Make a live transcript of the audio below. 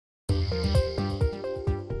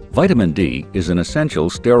Vitamin D is an essential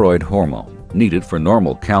steroid hormone needed for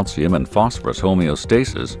normal calcium and phosphorus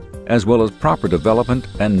homeostasis, as well as proper development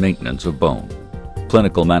and maintenance of bone.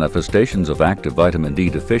 Clinical manifestations of active vitamin D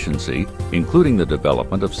deficiency, including the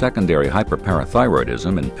development of secondary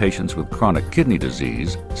hyperparathyroidism in patients with chronic kidney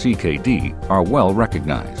disease, CKD, are well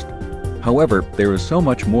recognized. However, there is so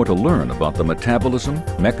much more to learn about the metabolism,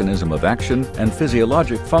 mechanism of action, and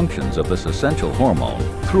physiologic functions of this essential hormone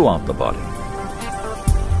throughout the body.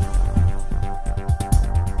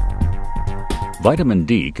 Vitamin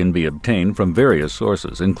D can be obtained from various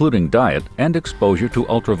sources, including diet and exposure to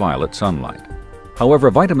ultraviolet sunlight. However,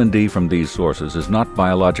 vitamin D from these sources is not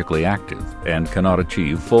biologically active and cannot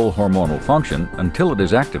achieve full hormonal function until it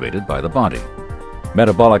is activated by the body.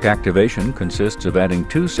 Metabolic activation consists of adding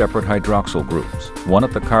two separate hydroxyl groups, one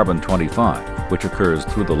at the carbon-25, which occurs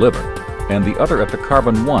through the liver, and the other at the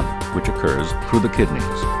carbon-1, which occurs through the kidneys.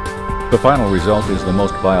 The final result is the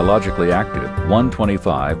most biologically active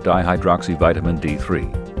 1,25-dihydroxyvitamin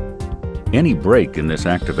D3. Any break in this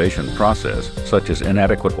activation process, such as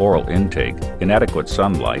inadequate oral intake, inadequate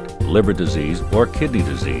sunlight, liver disease, or kidney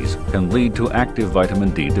disease, can lead to active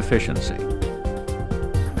vitamin D deficiency.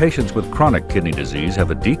 Patients with chronic kidney disease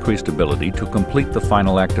have a decreased ability to complete the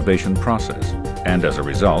final activation process, and as a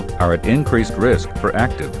result are at increased risk for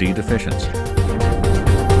active D deficiency.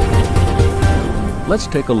 Let's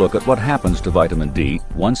take a look at what happens to vitamin D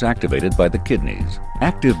once activated by the kidneys.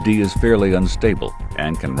 Active D is fairly unstable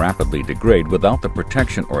and can rapidly degrade without the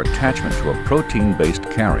protection or attachment to a protein-based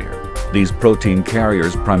carrier. These protein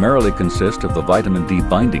carriers primarily consist of the vitamin D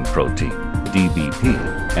binding protein, DBP,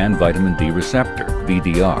 and vitamin D receptor,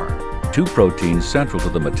 VDR, two proteins central to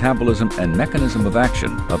the metabolism and mechanism of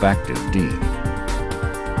action of active D.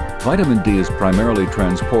 Vitamin D is primarily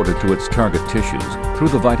transported to its target tissues through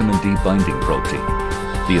the vitamin D binding protein.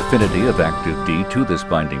 The affinity of active D to this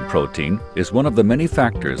binding protein is one of the many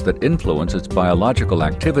factors that influence its biological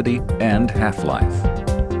activity and half-life.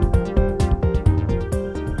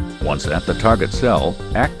 Once at the target cell,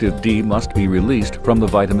 active D must be released from the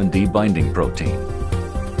vitamin D binding protein.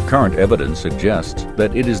 Current evidence suggests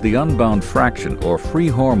that it is the unbound fraction or free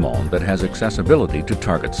hormone that has accessibility to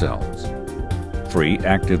target cells. Free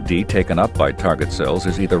active D taken up by target cells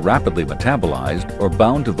is either rapidly metabolized or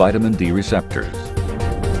bound to vitamin D receptors.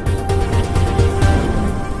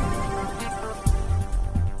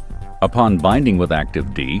 Upon binding with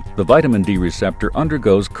active D, the vitamin D receptor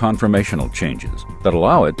undergoes conformational changes that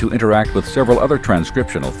allow it to interact with several other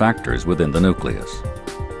transcriptional factors within the nucleus.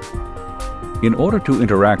 In order to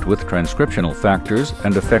interact with transcriptional factors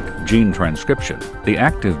and affect gene transcription, the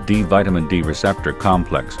active D vitamin D receptor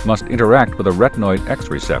complex must interact with a retinoid X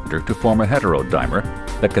receptor to form a heterodimer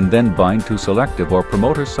that can then bind to selective or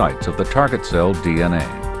promoter sites of the target cell DNA.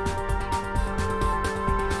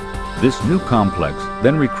 This new complex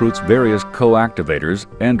then recruits various co-activators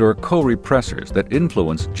and/or co-repressors that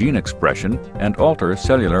influence gene expression and alter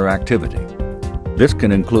cellular activity. This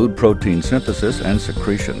can include protein synthesis and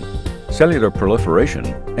secretion, cellular proliferation,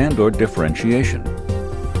 and/or differentiation.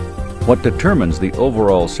 What determines the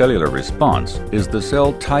overall cellular response is the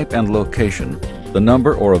cell type and location, the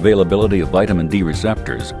number or availability of vitamin D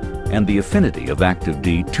receptors, and the affinity of active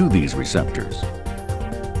D to these receptors.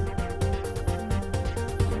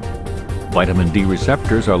 Vitamin D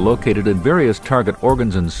receptors are located in various target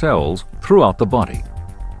organs and cells throughout the body.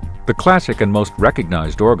 The classic and most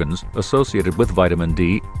recognized organs associated with vitamin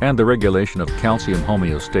D and the regulation of calcium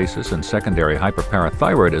homeostasis and secondary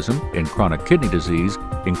hyperparathyroidism in chronic kidney disease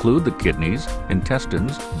include the kidneys,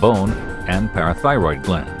 intestines, bone, and parathyroid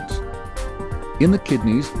glands. In the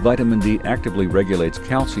kidneys, vitamin D actively regulates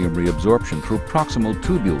calcium reabsorption through proximal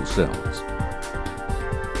tubule cells.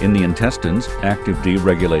 In the intestines, active D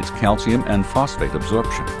regulates calcium and phosphate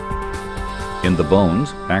absorption. In the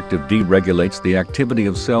bones, active D regulates the activity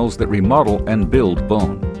of cells that remodel and build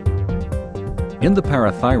bone. In the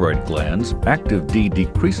parathyroid glands, active D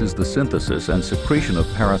decreases the synthesis and secretion of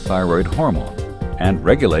parathyroid hormone and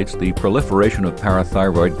regulates the proliferation of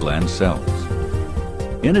parathyroid gland cells.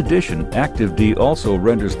 In addition, active D also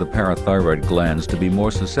renders the parathyroid glands to be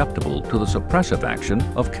more susceptible to the suppressive action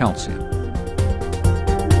of calcium.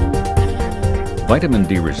 Vitamin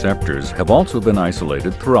D receptors have also been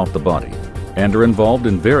isolated throughout the body and are involved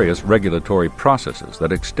in various regulatory processes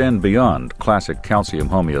that extend beyond classic calcium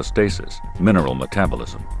homeostasis, mineral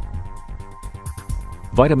metabolism.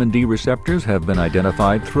 Vitamin D receptors have been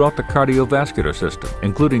identified throughout the cardiovascular system,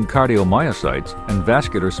 including cardiomyocytes and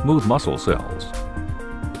vascular smooth muscle cells.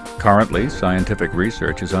 Currently, scientific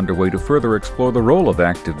research is underway to further explore the role of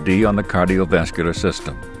active D on the cardiovascular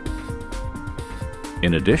system.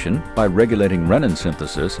 In addition, by regulating renin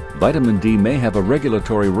synthesis, vitamin D may have a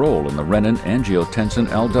regulatory role in the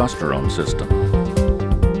renin-angiotensin-aldosterone system.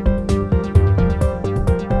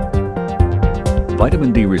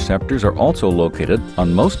 Vitamin D receptors are also located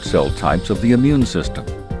on most cell types of the immune system.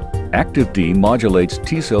 Active D modulates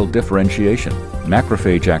T-cell differentiation,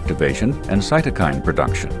 macrophage activation, and cytokine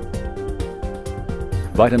production.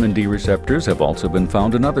 Vitamin D receptors have also been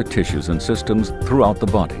found in other tissues and systems throughout the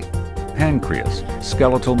body: pancreas,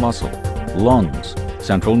 skeletal muscle, lungs,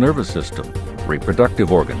 central nervous system,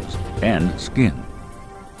 reproductive organs, and skin.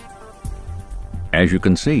 As you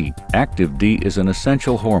can see, active D is an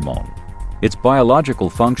essential hormone. Its biological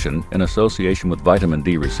function in association with vitamin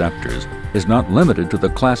D receptors is not limited to the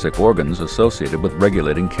classic organs associated with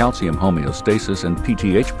regulating calcium homeostasis and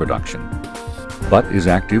PTH production, but is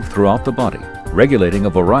active throughout the body, regulating a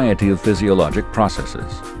variety of physiologic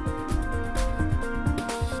processes.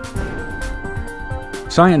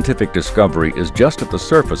 Scientific discovery is just at the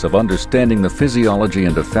surface of understanding the physiology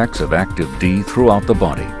and effects of active D throughout the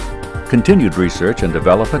body. Continued research and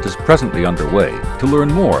development is presently underway to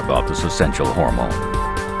learn more about this essential hormone.